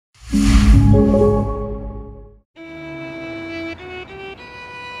We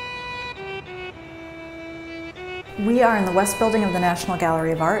are in the West Building of the National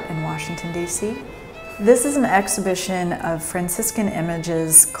Gallery of Art in Washington, D.C. This is an exhibition of Franciscan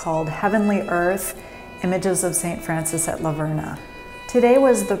images called Heavenly Earth, Images of St. Francis at La Verna. Today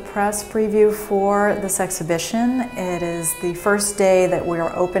was the press preview for this exhibition. It is the first day that we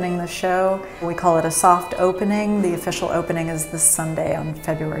are opening the show. We call it a soft opening. The official opening is this Sunday on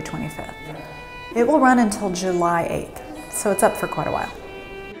February 25th. It will run until July 8th, so it's up for quite a while.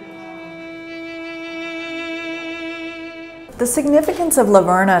 The significance of La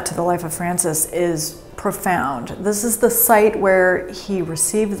Verna to the life of Francis is profound. This is the site where he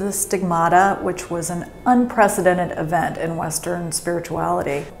received the Stigmata, which was an unprecedented event in Western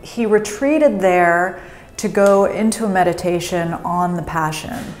spirituality. He retreated there to go into a meditation on the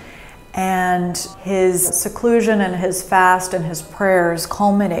Passion. And his seclusion and his fast and his prayers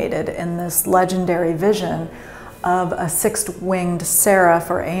culminated in this legendary vision of a six-winged seraph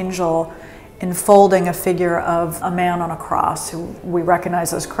or angel enfolding a figure of a man on a cross, who we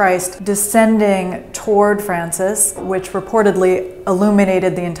recognize as Christ, descending toward Francis, which reportedly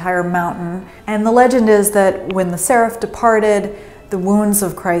illuminated the entire mountain. And the legend is that when the seraph departed, the wounds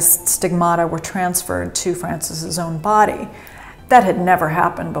of Christ's stigmata were transferred to Francis's own body. That had never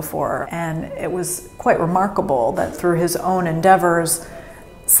happened before, and it was quite remarkable that through his own endeavors,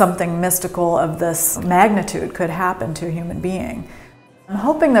 something mystical of this magnitude could happen to a human being. I'm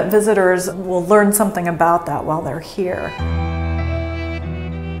hoping that visitors will learn something about that while they're here.